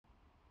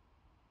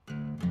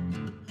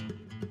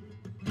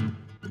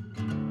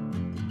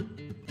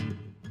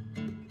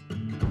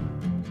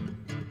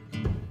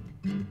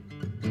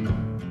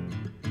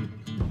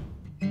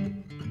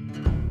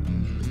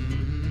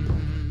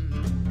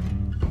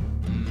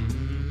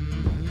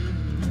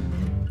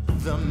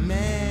The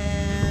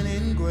man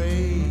in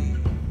gray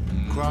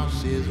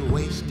crosses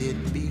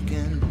wasted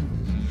beacons,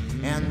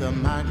 and the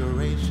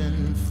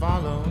migration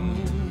follows.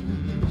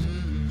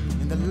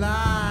 And the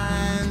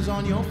lines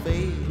on your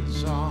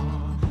face are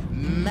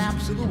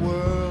maps of the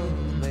world.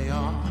 They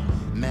are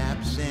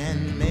maps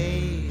and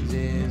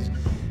mazes,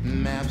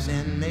 maps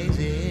and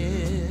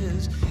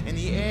mazes, and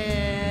the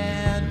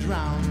air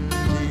drowns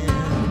in.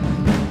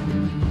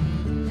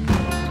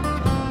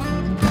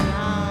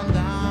 Down,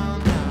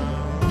 down, down.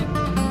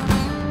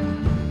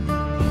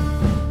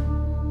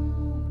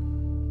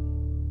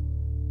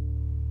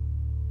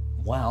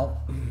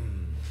 Well,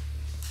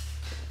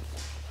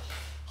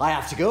 I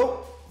have to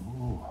go.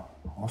 Ooh,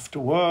 off to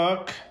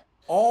work.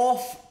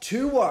 Off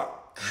to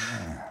work.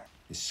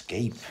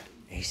 Escape.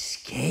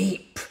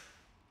 Escape.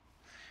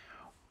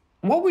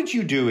 What would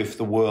you do if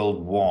the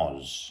world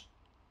was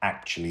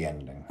actually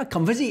ending? I'd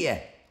come visit you.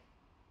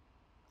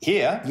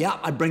 Here? Yeah,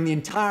 I'd bring the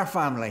entire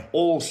family.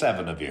 All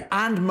 7 of you.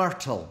 And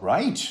Myrtle.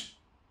 Right.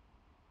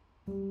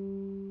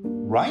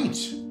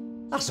 Right.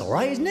 That's all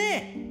right, isn't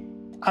it?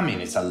 I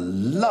mean, it's a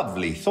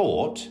lovely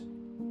thought.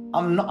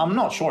 I'm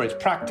not sure it's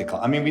practical.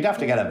 I mean, we'd have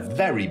to get a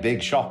very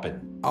big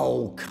shopping.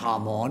 Oh,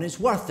 come on, it's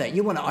worth it.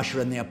 You want to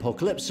usher in the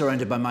apocalypse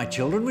surrounded by my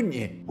children, wouldn't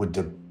you?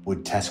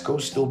 Would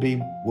Tesco still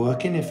be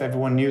working if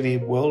everyone knew the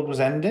world was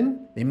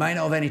ending? They might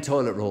not have any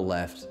toilet roll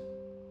left.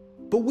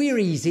 But we're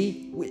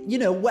easy. You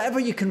know, whatever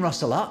you can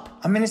rustle up.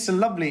 I mean, it's a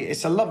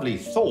lovely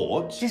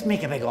thought. Just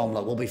make a big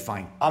omelette, we'll be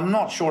fine. I'm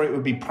not sure it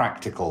would be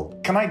practical.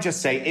 Can I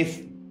just say, if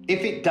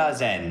it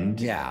does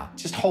end, yeah,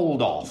 just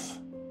hold off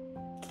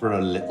for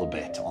a little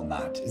bit on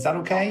that. Is that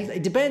okay?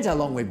 It depends how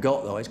long we've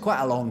got, though. It's quite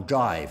a long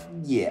drive.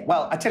 Yeah,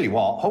 well, I tell you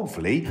what,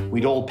 hopefully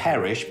we'd all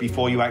perish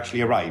before you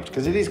actually arrived,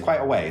 because it is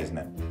quite a way, isn't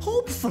it?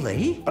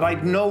 Hopefully. But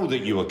I'd know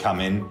that you were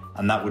coming,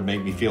 and that would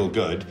make me feel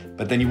good,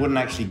 but then you wouldn't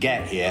actually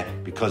get here,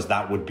 because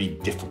that would be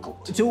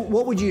difficult. So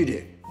what would you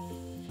do?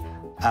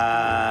 Do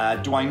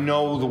I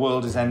know the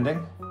world is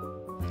ending?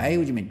 Hey,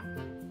 what do you mean?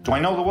 Do I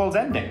know the world's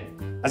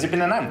ending? Has it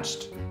been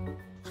announced?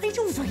 I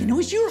don't fucking know.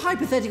 It's your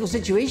hypothetical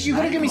situation. You've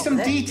got to give me some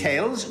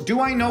details. Do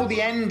I know the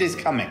end is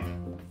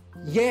coming?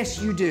 Yes,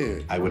 you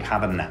do. I would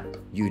have a nap.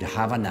 You'd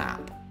have a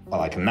nap.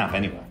 Well, I can nap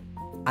anyway.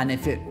 And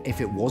if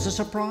it was a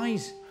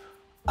surprise?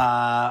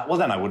 Well,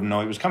 then I wouldn't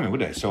know it was coming,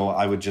 would I? So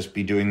I would just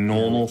be doing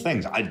normal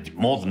things.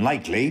 More than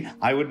likely,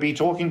 I would be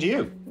talking to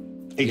you.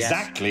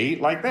 Exactly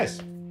like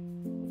this.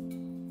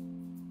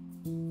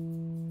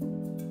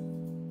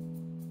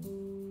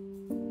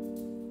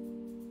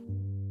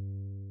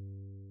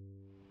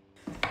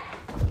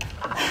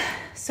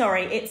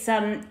 Sorry,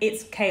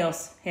 it's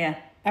chaos here.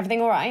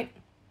 Everything all right?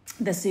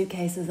 The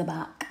suitcases are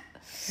back.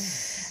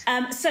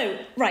 So,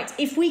 right,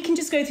 if we can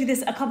just go through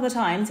this a couple of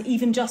times,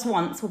 even just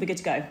once, we'll be good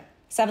to go.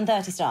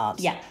 7:30 start?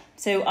 Yeah.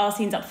 So our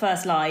scene's up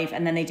first live,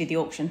 and then they do the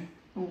auction.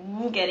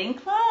 Ooh, getting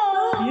close.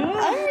 Yeah.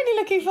 I'm really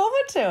looking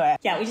forward to it.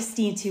 Yeah, we just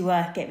need to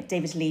get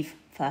David to leave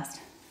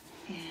first.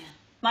 Yeah.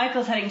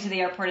 Michael's heading to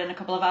the airport in a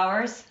couple of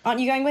hours. Aren't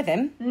you going with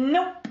him?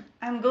 Nope.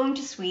 I'm going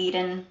to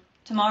Sweden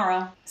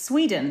tomorrow.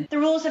 Sweden? The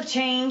rules have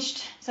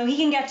changed, so he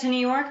can get to New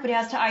York, but he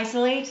has to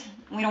isolate.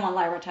 We don't want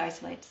Lyra to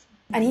isolate.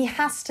 And he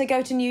has to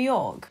go to New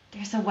York?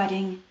 There's a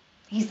wedding.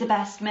 He's the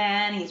best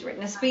man. He's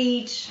written a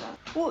speech.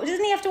 Well,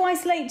 doesn't he have to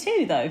isolate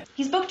too, though?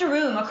 He's booked a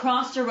room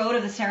across the road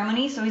of the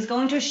ceremony, so he's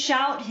going to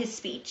shout his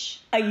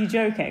speech. Are you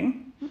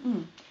joking?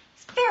 Mm-mm.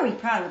 He's very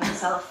proud of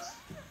himself.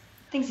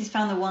 Thinks he's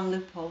found the one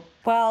loophole.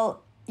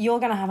 Well, you're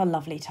going to have a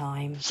lovely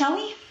time. Shall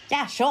we?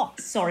 Yeah, sure.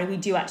 Sorry, we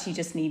do actually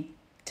just need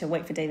to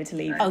wait for David to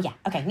leave. Oh, yeah.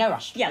 Okay, no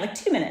rush. Yeah, like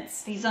 2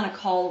 minutes. He's on a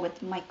call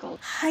with Michael.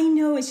 I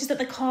know, it's just that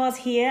the car's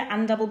here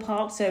and double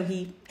parked, so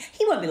he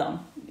won't be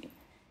long.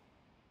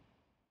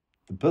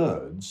 The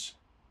birds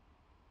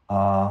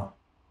are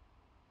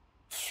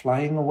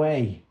flying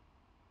away.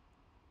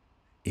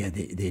 Yeah,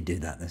 they do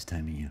that this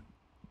time of year.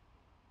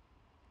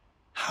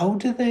 How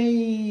do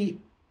they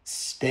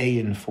stay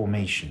in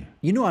formation?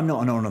 You know I'm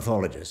not an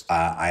ornithologist.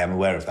 I am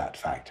aware of that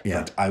fact,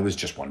 yeah. But I was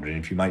just wondering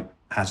if you might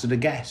hazard a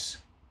guess.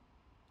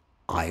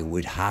 I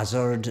would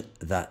hazard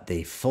that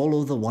they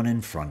follow the one in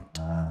front.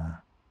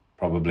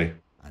 Probably.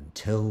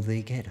 Until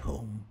they get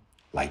home.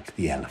 Like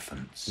the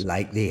elephants.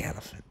 Like the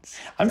elephants.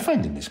 I'm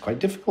finding this quite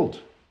difficult.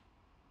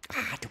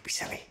 Don't be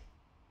silly.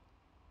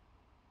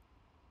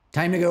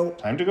 Time to go.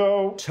 Time to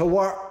go. To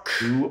work.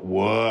 To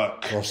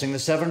work. Crossing the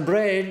Severn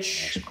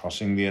Bridge. Yes,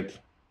 crossing the...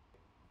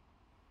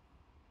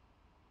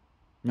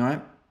 All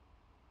right.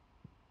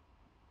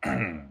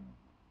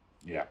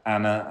 Yeah,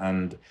 Anna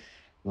and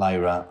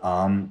Lyra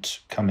aren't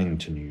coming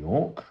to New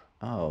York.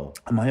 Oh.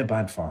 Am I a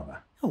bad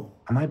father? No.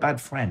 Am I a bad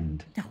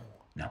friend? No.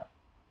 No.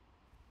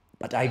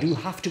 But I do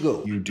have to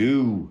go. You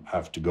do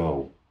have to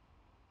go.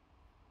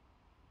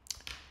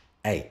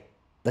 Hey,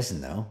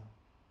 listen though.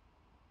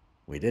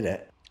 We did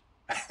it.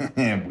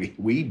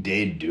 we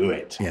did do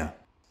it. Yeah.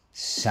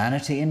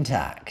 Sanity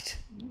intact.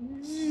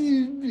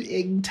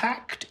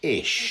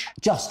 Intact-ish.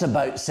 Just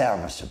about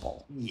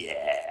serviceable.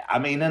 Yeah, I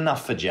mean,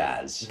 enough for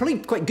jazz. Probably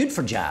quite good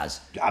for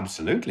jazz.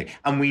 Absolutely.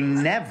 And we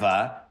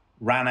never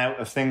ran out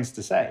of things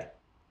to say.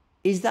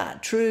 Is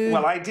that true?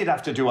 Well, I did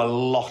have to do a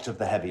lot of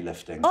the heavy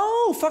lifting.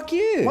 Oh, fuck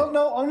you. Well,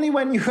 no, only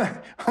when you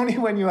were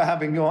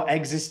having your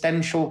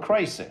existential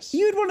crisis.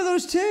 You had one of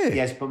those too.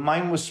 Yes, but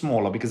mine was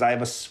smaller because I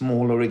have a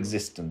smaller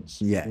existence.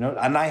 Yeah. You know,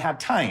 and I had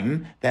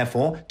time,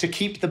 therefore, to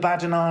keep the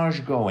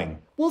badinage going.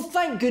 Well,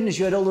 thank goodness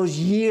you had all those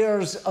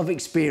years of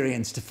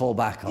experience to fall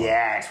back on.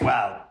 Yes,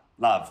 well,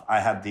 love, I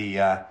had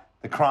the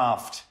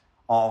craft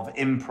of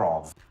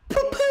improv.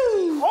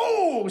 Poo-poo!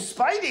 Oh,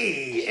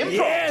 Spidey! Improv!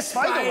 Yes,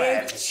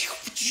 Spiderweb! Spidey.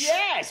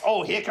 Yes!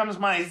 Oh, here comes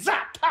my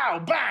zap, pow,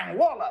 bang,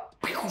 wallop!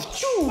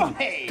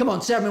 Hey. Come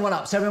on, serve me one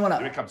up, serve me one up.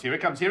 Here it comes, here it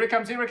comes, here it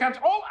comes, here it comes.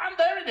 Oh, and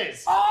there it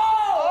is!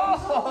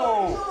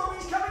 Oh!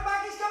 He's coming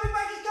back, he's coming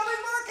back, he's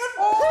coming back!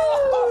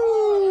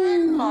 Oh,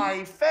 in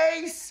my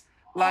face!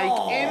 Like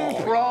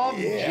improv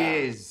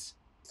jizz.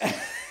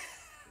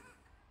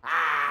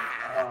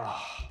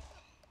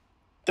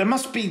 There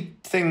must be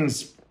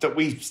things that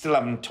we still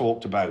haven't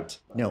talked about.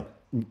 No,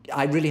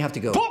 I really have to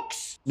go.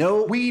 Books!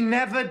 No. We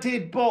never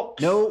did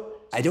books. No,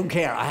 I don't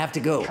care. I have to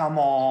go. Come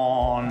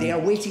on. They are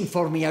waiting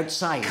for me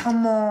outside.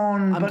 Come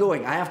on. I'm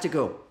going. I have to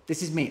go.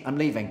 This is me. I'm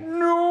leaving.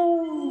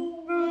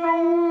 No.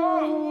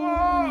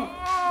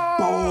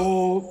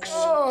 Books.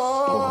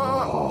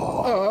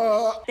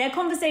 Their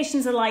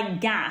conversations are like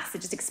gas. It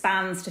just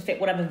expands to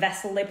fit whatever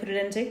vessel they put it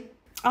into.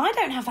 I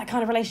don't have that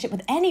kind of relationship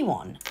with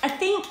anyone. I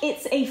think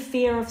it's a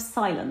fear of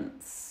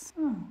silence.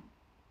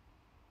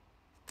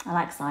 I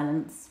like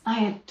silence.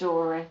 I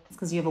adore it. It's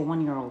because you have a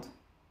 1-year-old.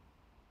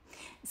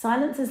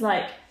 Silence is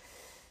like...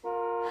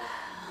 For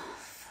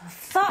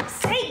fuck's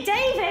sake,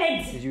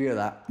 David! Did you hear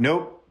that?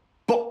 Nope.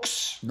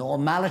 Books.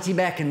 Normality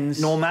beckons.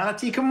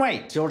 Normality can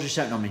wait. George is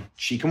shouting on me.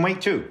 She can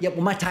wait too. Yeah,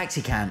 well, my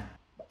taxi can't.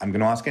 I'm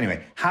going to ask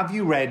anyway. Have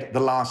you read The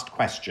Last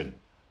Question?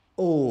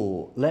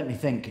 Oh, let me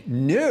think.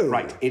 No.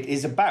 Right. It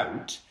is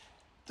about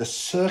the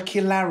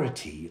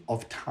circularity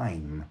of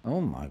time. Oh,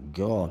 my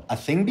God. A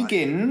thing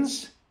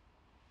begins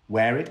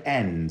where it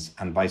ends,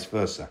 and vice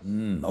versa.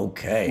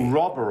 Okay.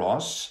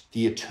 Ouroboros,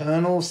 the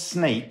eternal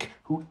snake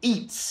who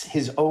eats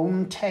his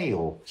own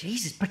tail.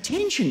 Jesus,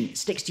 pretension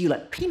sticks to you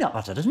like peanut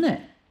butter, doesn't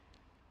it?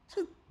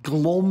 So it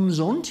gloms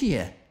onto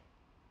you.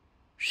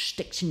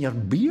 Sticks in your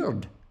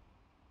beard.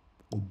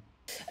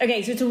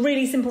 Okay, so it's a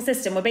really simple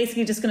system. We're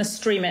basically just going to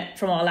stream it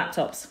from our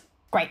laptops.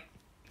 Great.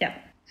 Yeah.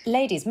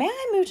 Ladies, may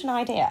I moot an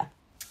idea?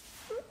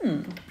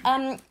 Can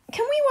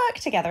we work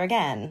together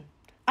again?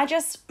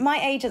 My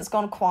agent's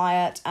gone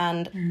quiet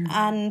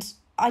and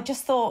I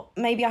just thought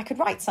maybe I could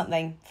write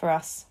something for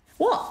us.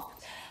 What?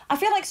 I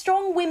feel like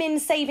strong women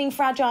saving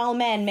fragile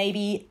men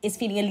maybe is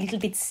feeling a little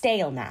bit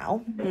stale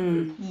now.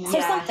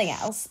 So something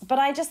else. But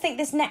I just think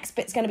this next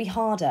bit's going to be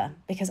harder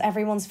because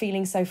everyone's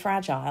feeling so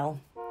fragile.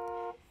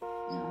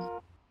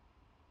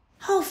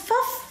 Oh,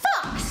 for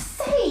fuck's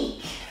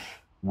sake!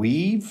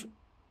 We've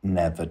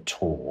never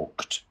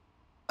talked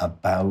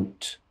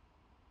about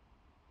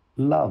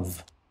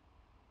love.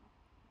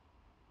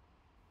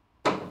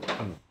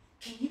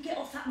 Can you get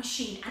off that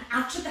machine and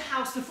out of the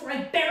house before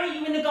I bury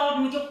you in the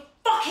garden with your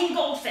fucking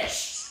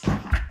goldfish?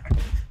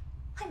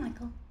 Hi,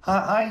 Michael.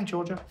 Hi,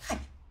 Georgia. Hi.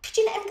 Could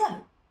you let him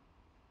go?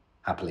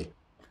 Happily.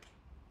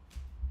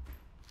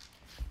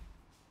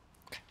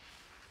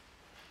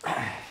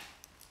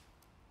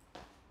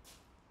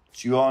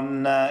 So you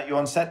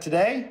on set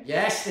today?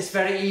 Yes, this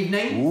very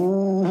evening.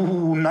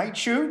 Ooh, night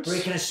shoot?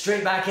 Breaking us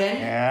straight back in.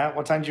 Yeah,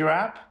 what time do you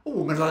wrap?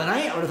 Oh, middle of the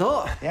night, I would have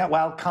thought. Yeah,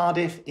 well,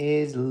 Cardiff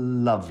is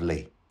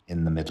lovely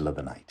in the middle of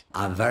the night.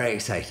 I'm very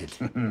excited.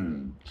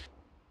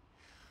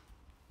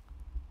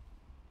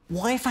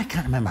 What if I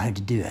can't remember how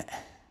to do it?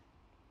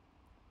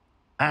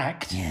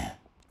 Act? Yeah.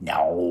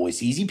 No,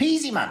 it's easy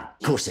peasy, man.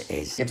 Of course it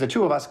is. If the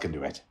two of us can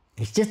do it.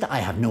 It's just that I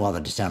have no other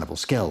discernible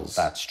skills.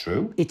 That's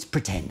true. It's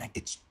pretending.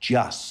 It's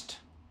just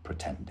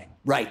pretending.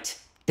 Right.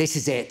 This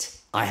is it.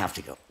 I have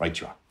to go. Right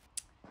you are.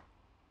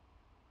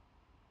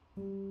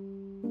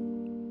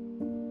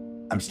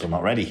 I'm still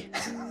not ready.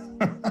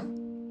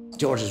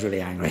 George is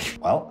really angry.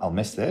 Well, I'll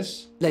miss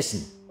this.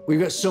 Listen, we've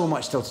got so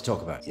much still to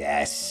talk about.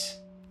 Yes.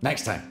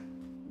 Next time.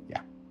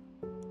 Yeah.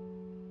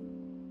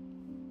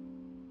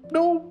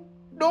 No.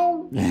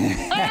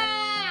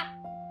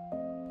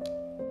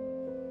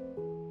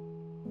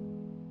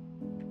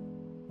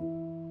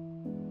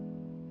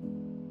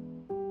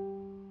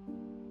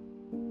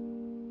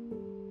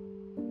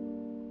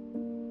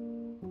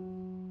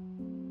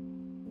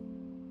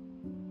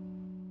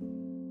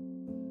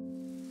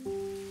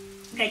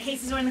 Okay,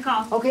 cases are in the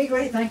car. Okay,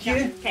 great. Thank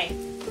you. Okay.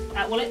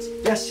 Wallet?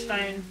 Yes.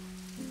 Phone?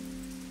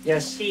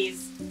 Yes.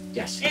 Keys?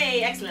 Yes.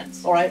 Hey, excellent.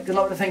 All right. Good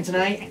luck with the thing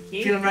tonight. Thank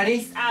you. Feeling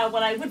ready?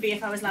 Well, I would be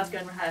if I was allowed to go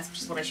and rehearse, which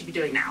is what I should be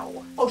doing now.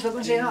 Oh, so I'm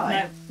going to say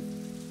hi? No.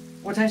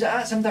 What time's it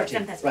at? 7:30?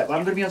 7:30, Right, well,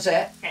 I'm going to be on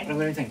set. Okay. And I'm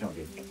going to be thinking of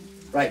you.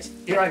 Right,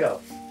 here I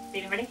go.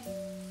 Feeling ready?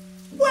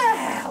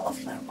 Well,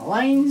 I've learned my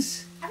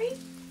lines. Have you?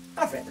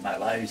 I've read them out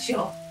loud.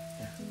 Sure.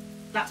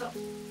 Laptop.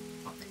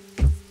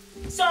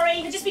 Sorry,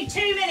 it'll just be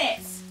 2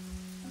 minutes.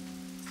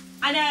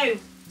 I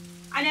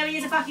know he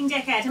is a fucking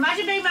dickhead.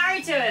 Imagine being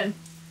married to him.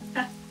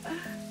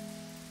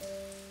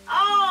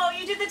 Oh,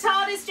 you did the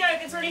TARDIS joke.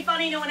 It's really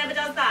funny. No one ever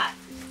does that.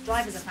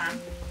 Driver's a fan.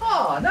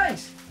 Oh,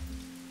 nice.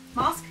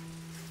 Mask?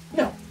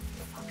 No.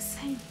 For fuck's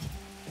sake.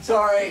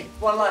 Sorry,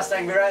 one last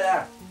thing, be right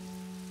there.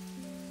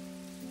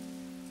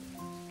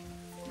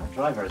 Our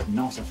driver is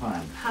not a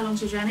fan. How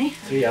long's your journey?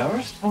 3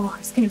 hours? Oh,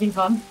 it's going to be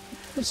fun.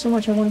 There's so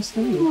much I want to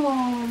say.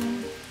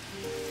 Oh.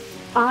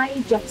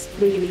 I just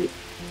really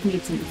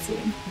need something to see,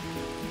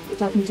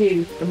 which I can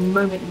do the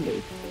moment you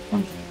leave.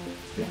 Thank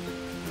you. Yeah.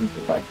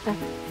 Goodbye.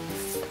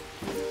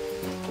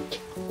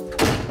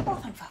 Oh,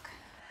 thank fuck.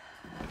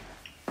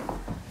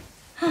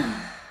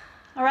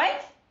 All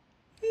right?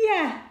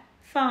 Yeah,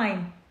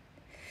 fine.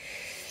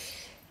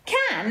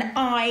 Can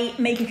I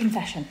make a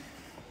confession?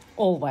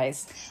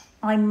 Always.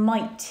 I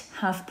might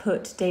have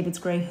put David's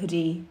grey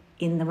hoodie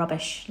in the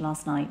rubbish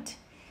last night.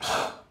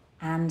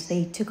 And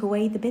they took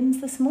away the bins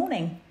this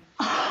morning.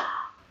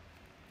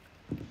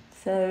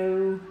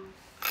 So...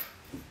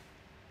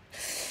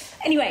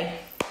 Anyway,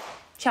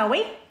 shall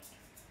we?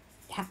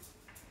 Yeah.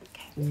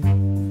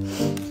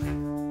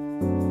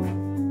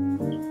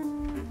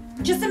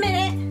 Just a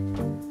minute.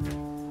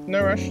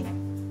 No rush.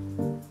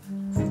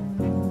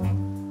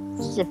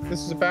 This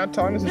is a bad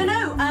time, isn't it?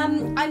 No,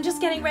 I'm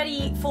just getting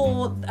ready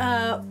for,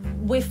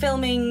 we're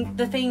filming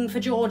the thing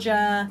for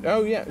Georgia.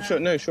 Oh yeah, sure.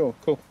 No, sure,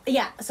 cool.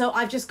 Yeah, so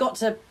I've just got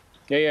to...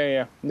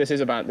 Yeah. This is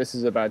a bad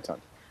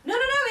time. No,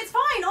 it's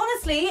fine,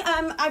 honestly.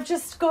 I've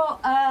just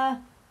got,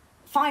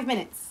 5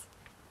 minutes.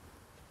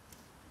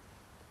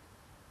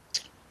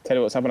 Tell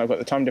you what's happened. I've got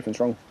the time difference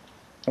wrong.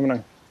 Haven't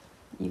I?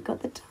 You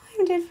got the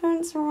time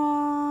difference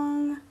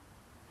wrong.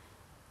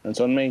 It's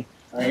on me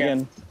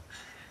again.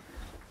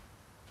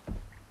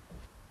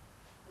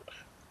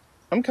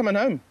 I'm coming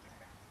home.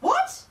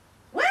 What?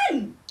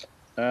 When?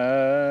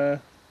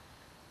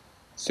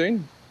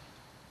 Soon.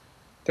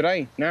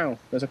 Today. Now.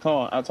 There's a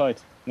car outside.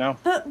 Now.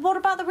 But what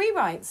about the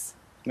rewrites?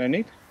 No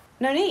need.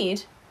 No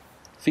need?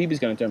 Phoebe's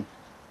going to do them.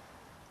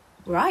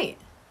 Right.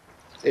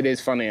 It is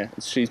funnier.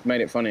 She's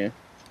made it funnier.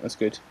 That's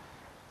good.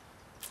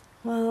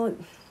 Well,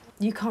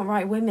 you can't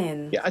write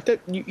women. Yeah, I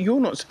don't. You're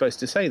not supposed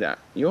to say that.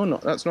 You're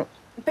not. That's not.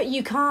 But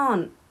you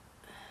can't.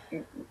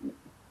 Yeah,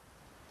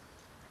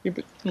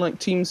 but like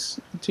Team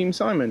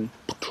Simon.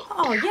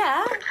 Oh,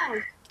 yeah.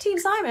 Team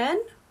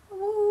Simon.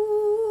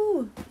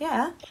 Ooh,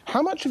 yeah.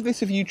 How much of this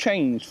have you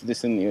changed for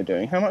this thing that you're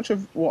doing? How much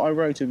of what I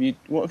wrote have you?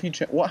 What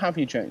have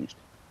you changed?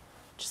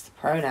 Just the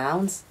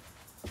pronouns.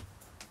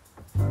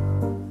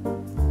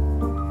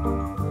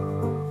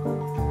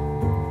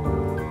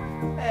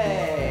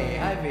 Hey,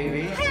 hi,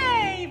 baby.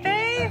 Hey,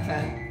 babe.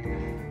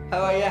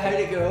 How are you? How'd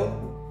it go?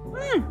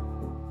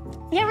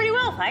 Yeah, really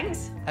well,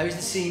 thanks. How's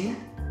the scene?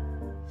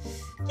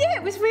 Yeah,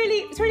 it was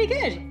really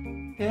good.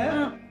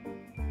 Yeah.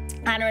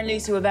 Anna and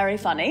Lucy were very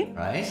funny.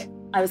 Right.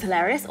 I was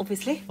hilarious,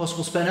 obviously.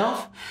 Possible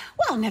spin-off?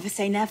 Well, never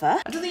say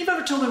never. I don't think you've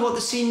ever told me what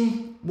the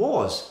scene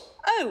was.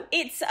 Oh,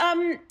 it's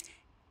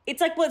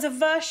like, well, it's a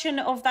version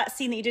of that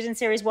scene that you did in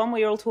series 1 where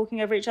you're all talking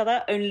over each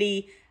other,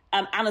 only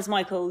Anna's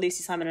Michael,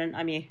 Lucy Simon, and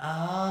I'm you.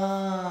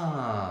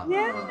 Ah.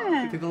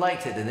 Yeah. People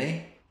liked it, did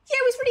they? Yeah,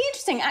 it was really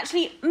interesting.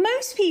 Actually,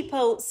 most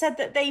people said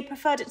that they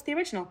preferred it to the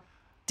original.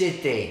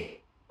 Did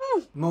they?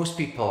 Most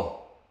people.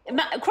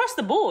 Across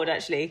the board,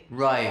 actually.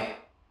 Right.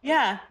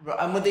 Yeah.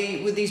 And were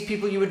these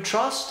people you would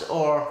trust,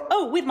 or?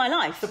 Oh, with my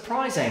life.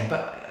 Surprising,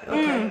 but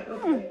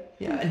okay.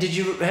 Yeah. And did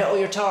you hit all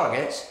your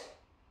targets?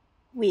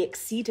 We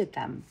exceeded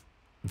them.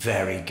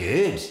 Very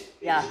good.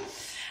 Yeah.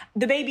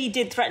 The baby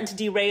did threaten to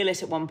derail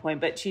it at one point,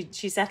 but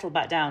she settled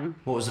back down.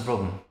 What was the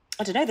problem?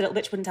 I don't know, the little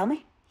bitch wouldn't tell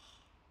me.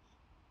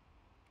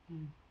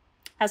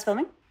 How's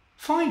filming?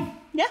 Fine.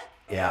 Yeah?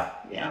 Yeah.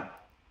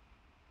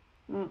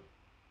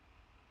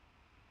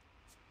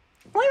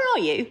 Where are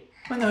you?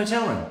 I'm in the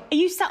hotel room. Are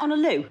you sat on a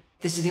loo?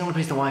 This is the only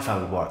place the Wi-Fi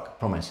would work,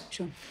 promise.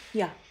 Sure.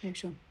 Yeah,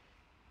 sure.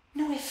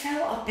 No, it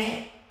felt a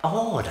bit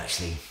odd,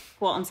 actually.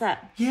 What, on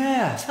set?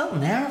 Yeah, I felt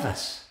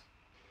nervous.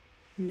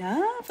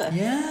 Nervous?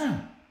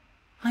 Yeah.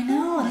 I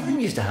know, that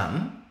didn't used to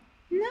happen.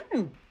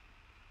 No.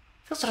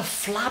 Felt sort of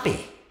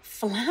flabby.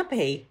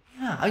 Flabby?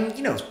 Yeah, I mean,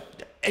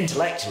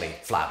 intellectually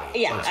flabby.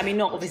 Yeah, honestly. I mean,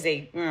 not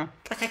obviously.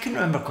 Like, I couldn't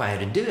remember quite how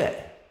to do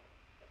it.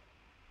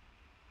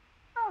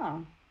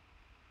 Oh.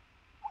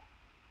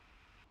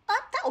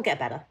 That'll get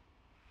better.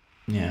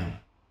 Yeah.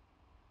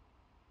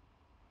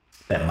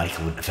 Bet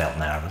Michael wouldn't have felt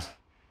nervous.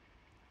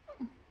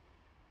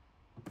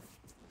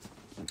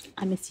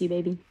 I miss you,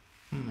 baby.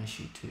 I miss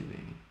you too,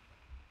 baby.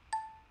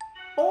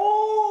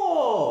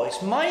 Oh,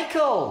 it's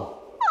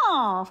Michael!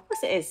 Oh, of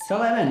course it is. So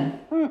let him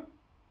in.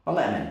 I'll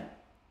let him in.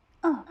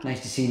 Oh. Nice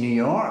to see New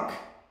York.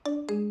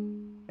 And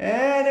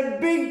the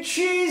big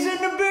cheese and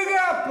the big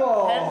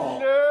apple!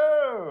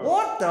 Hello!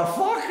 What the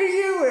fuck are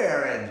you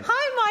wearing?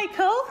 Hi,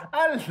 Michael.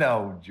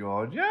 Hello,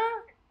 Georgia.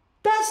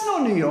 That's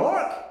not New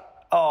York.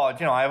 Oh, do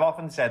you know, I've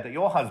often said that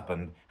your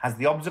husband has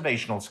the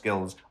observational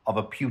skills of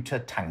a pewter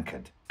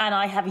tankard. And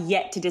I have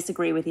yet to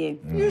disagree with you.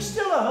 You're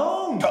still at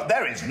home. But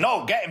there is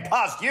no getting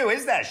past you,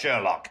 is there,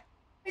 Sherlock?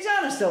 Is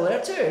Anna still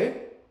there too?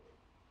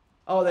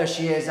 Oh, there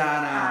she is,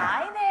 Anna.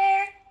 Hi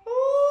there.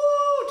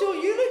 Oh,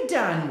 don't you look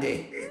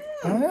dandy?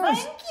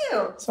 Yes. Thank you.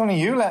 It's only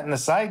you letting the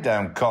side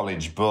down,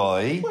 college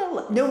boy.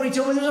 Well, nobody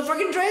told me there was a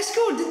fucking dress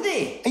code, did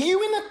they? Are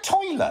you in a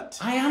toilet?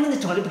 I am in the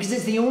toilet because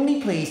it's the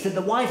only place that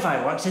the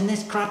Wi-Fi works in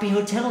this crappy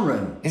hotel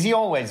room. Is he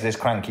always this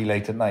cranky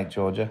late at night,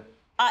 Georgia?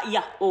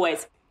 Yeah,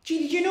 always. Gee,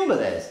 did you know about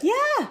this?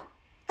 Yeah.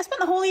 I spent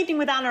the whole evening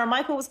with Anna and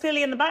Michael was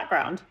clearly in the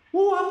background.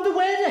 Oh, I'm the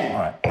wedding.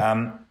 All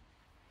right.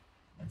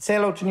 Say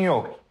hello to New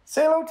York.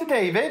 Say hello to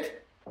David.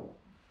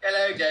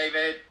 Hello,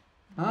 David.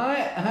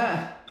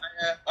 Hi.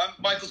 I'm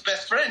Michael's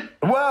best friend.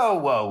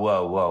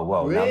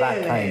 Whoa. Now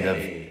that kind of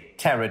Really?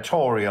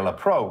 territorial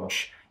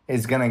approach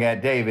is going to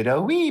get David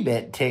a wee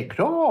bit ticked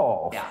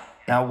off. Yeah.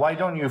 Now, why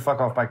don't you fuck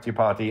off back to your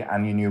party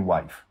and your new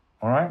wife?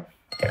 All right?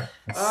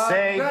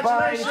 Say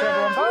bye to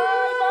everyone. Bye.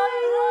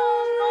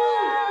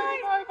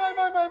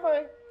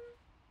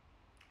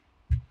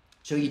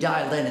 So you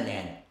dialed in the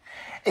end.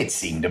 It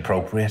seemed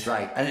appropriate.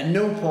 Right, and at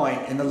no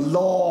point in the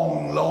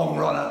long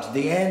run up to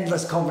the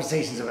endless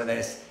conversations about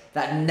this,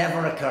 that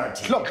never occurred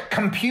to you. Look,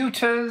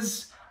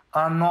 computers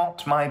are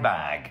not my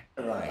bag.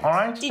 Right. All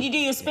right? Did you do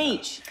your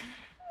speech?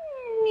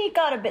 You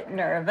got a bit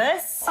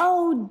nervous.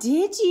 Oh,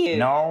 did you?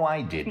 No,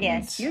 I didn't.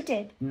 Yes, you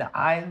did. No,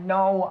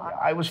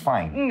 I was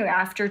fine.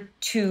 After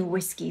 2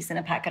 whiskeys and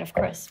a packet of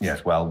crisps.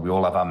 Yes, well, we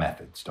all have our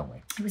methods, don't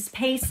we? He was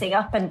pacing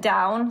up and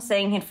down,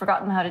 saying he'd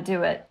forgotten how to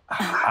do it.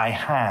 I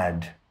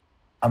had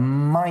a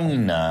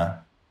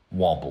minor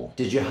wobble.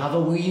 Did you have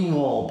a wee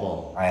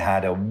wobble? I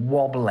had a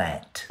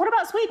wobblet. What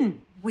about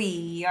Sweden?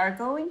 We are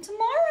going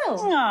tomorrow.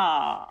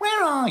 Aw.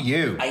 Where are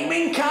you? I'm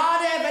in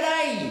Cardiff,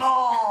 and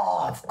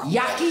Oh, of course.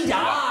 Yaki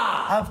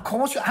da! Of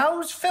course.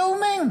 How's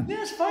filming?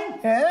 Yeah, it's fine.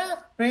 Yeah?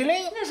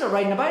 Really? There's a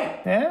riding a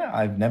bike. Yeah,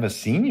 I've never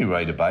seen you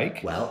ride a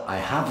bike. Well, I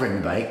have ridden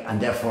a bike, and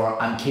therefore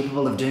I'm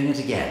capable of doing it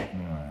again.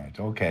 Right,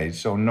 okay,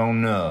 so no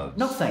nerves.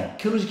 Nothing.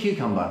 Cool as a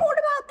cucumber. What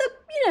about the,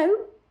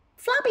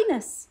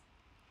 flabbiness?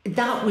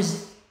 That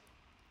was...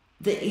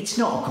 It's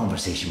not a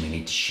conversation we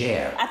need to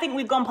share. I think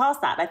we've gone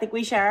past that. I think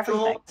we share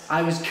everything.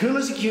 I was cool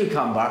as a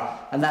cucumber,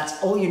 and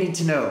that's all you need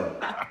to know.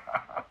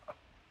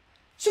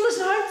 So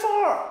listen, how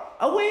far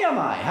away am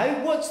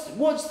I?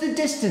 What's the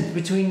distance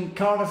between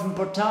Cardiff and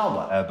Port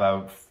Talbot?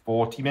 About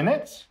 40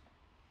 minutes?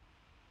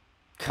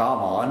 Come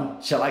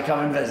on, shall I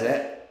come and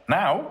visit?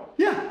 Now?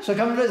 Yeah, shall I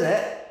come and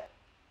visit?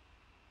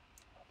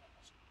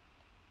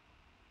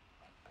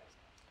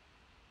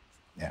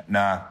 Yeah,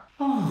 nah.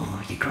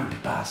 Oh, you grumpy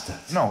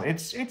bastards. No,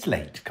 it's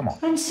late. Come on.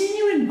 I haven't seen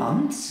you in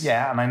months.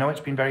 Yeah, and I know it's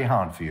been very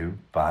hard for you,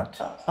 but...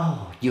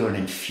 Oh, you're an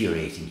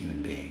infuriating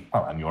human being.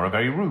 Well, and you're a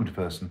very rude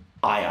person.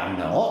 I am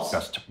not.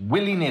 Just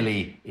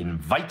willy-nilly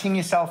inviting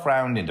yourself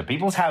round into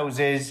people's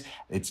houses.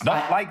 It's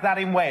not like that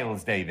in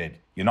Wales, David.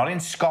 You're not in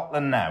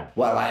Scotland now.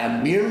 Well, I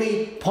am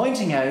merely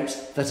pointing out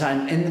that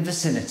I'm in the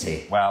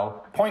vicinity.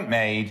 Well, point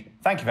made.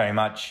 Thank you very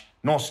much.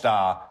 North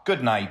Star.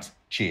 Good night.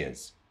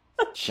 Cheers.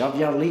 Shove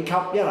your leek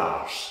up your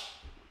arse.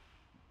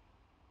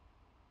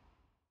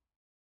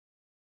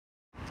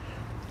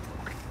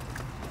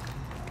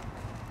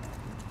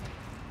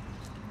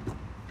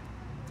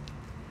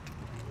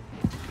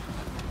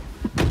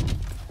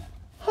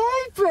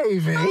 Hi,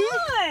 baby.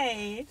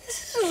 Hi.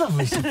 This is a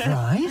lovely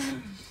surprise.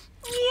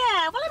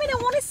 Yeah, well, I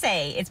want to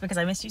say it's because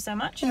I missed you so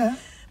much. Yeah.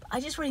 But I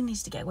just really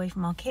needed to get away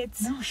from our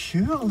kids. No,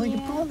 sure. Although you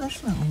brought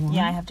this little one.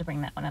 Yeah, I have to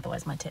bring that one,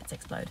 otherwise my tits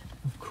explode.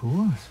 Of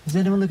course. Is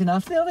anyone looking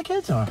after the other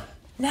kids, or?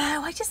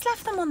 No, I just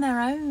left them on their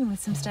own with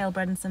some stale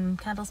bread and some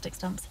candlestick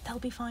stumps. They'll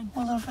be fine.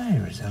 Well, they're very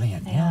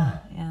resilient, Yeah.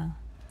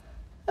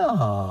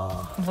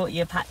 Oh, I bought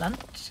you a packed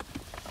lunch.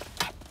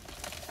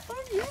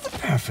 you're the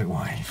perfect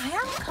wife. I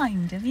am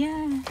kind of,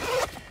 yeah.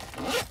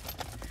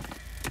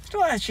 There's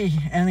not actually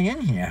anything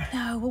in here.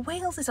 No, well,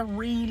 Wales is a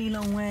really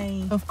long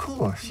way. Of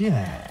course,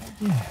 yeah.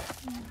 Do you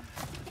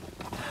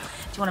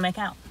want to make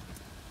out?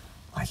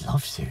 I'd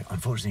love to.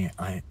 Unfortunately,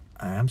 I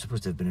am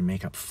supposed to have been in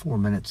makeup 4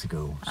 minutes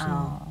ago, so...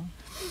 Oh.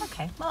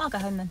 Okay, well, I'll go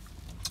home then.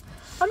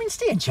 I mean,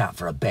 stay and chat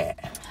for a bit.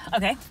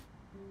 Okay.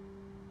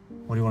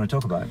 What do you want to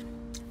talk about?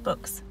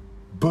 Books.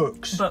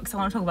 Books. Books. I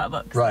want to talk about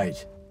books.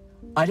 Right.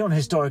 I don't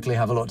historically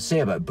have a lot to say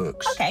about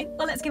books. Okay,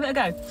 well, let's give it a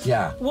go.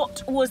 Yeah.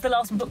 What was the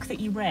last book that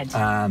you read?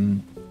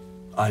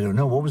 I don't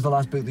know. What was the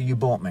last book that you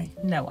bought me?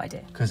 No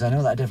idea. Because I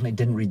know that I definitely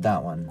didn't read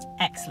that one.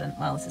 Excellent.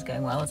 Well, this is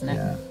going well, isn't it?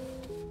 Yeah.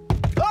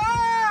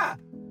 Ah!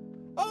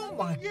 Oh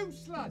my...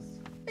 Useless!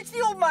 It's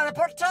the old man of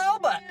Port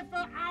Talbot! Here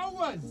for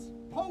hours!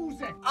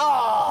 Posing!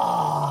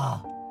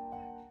 Ah!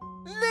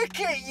 Look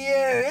at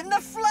you in the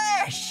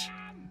flesh!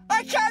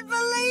 I can't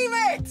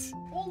believe it!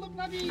 All the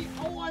bloody,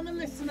 I'm a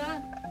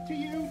listener, to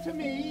you, to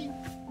me.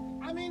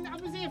 I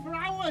was here for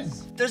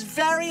hours. There's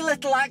very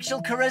little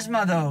actual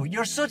charisma, though.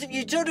 You sort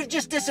of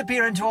just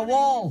disappear into a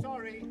wall.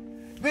 Sorry.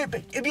 Wait,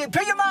 but if you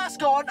put your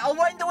mask on, I'll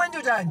wind the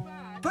window down.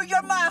 Put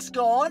your mask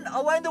on,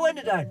 I'll wind the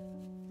window down.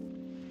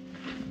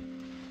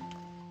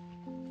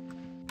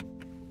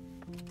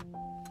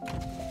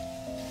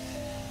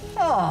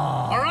 Oh.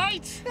 All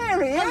right.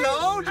 There he is.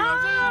 Hello, Georgie. All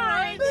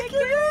right. Look at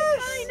this.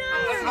 I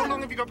know. How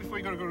long have you got before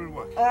you got to go to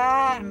work?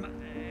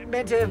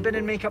 Meant to have been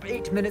in makeup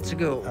 8 minutes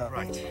ago.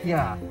 Right.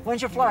 Yeah.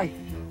 When's your flight?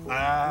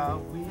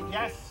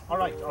 Yes, All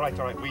right.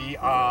 We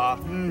are,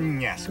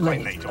 yes,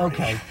 quite late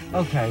already.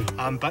 Okay.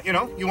 But, you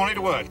know, you wanted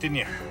to work, didn't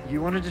you?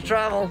 You wanted to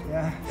travel.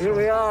 Yeah. Here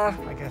we are.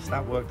 I guess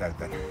that worked out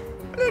then.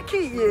 Look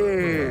at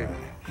you.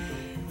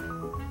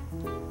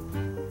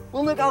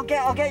 Well, look, I'll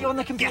get you on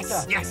the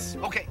computer. Yes.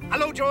 Okay.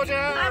 Hello,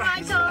 Georgia.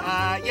 Hi,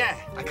 Michael. Yeah.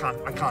 I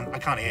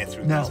can't hear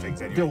through No, those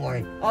things anyway. don't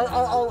worry. I'll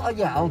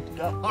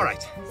All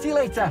right. see you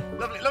later.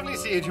 Lovely to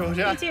see you,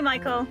 Georgia. You too,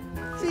 Michael.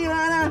 See you,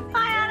 Anna. Bye,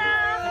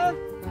 Anna.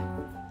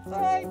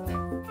 Bye.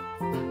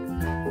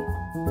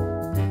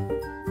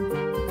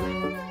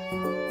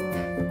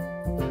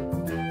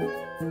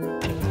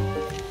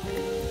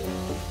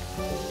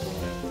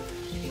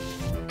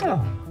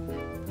 Oh.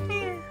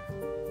 Yeah.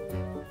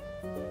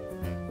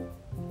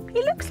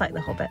 He looks like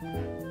the Hobbit.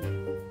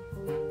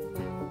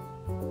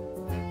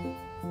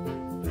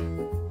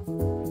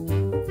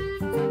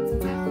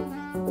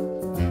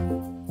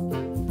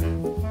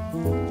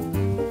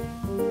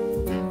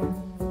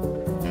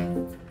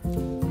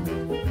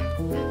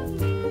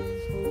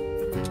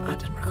 I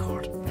didn't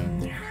record.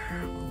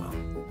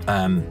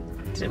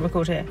 Did it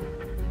record here?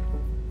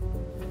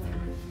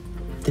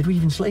 Did we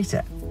even slate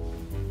it?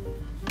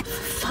 For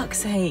fuck's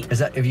sake.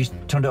 Have you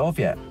turned it off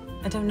yet?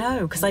 I don't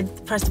know, because I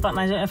pressed the button.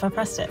 I don't know if I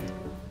pressed it.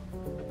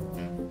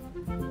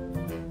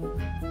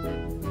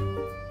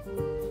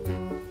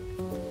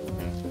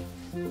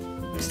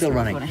 Still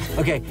running.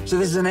 Okay, so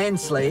this is an end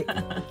slate.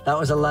 That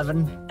was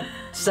 11,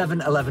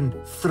 7, 11,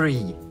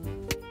 3.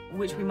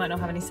 Which we might not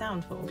have any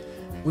sound for.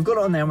 We've got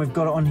it on there and we've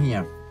got it on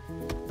here.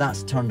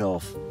 That's turned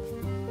off.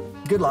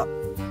 Good luck.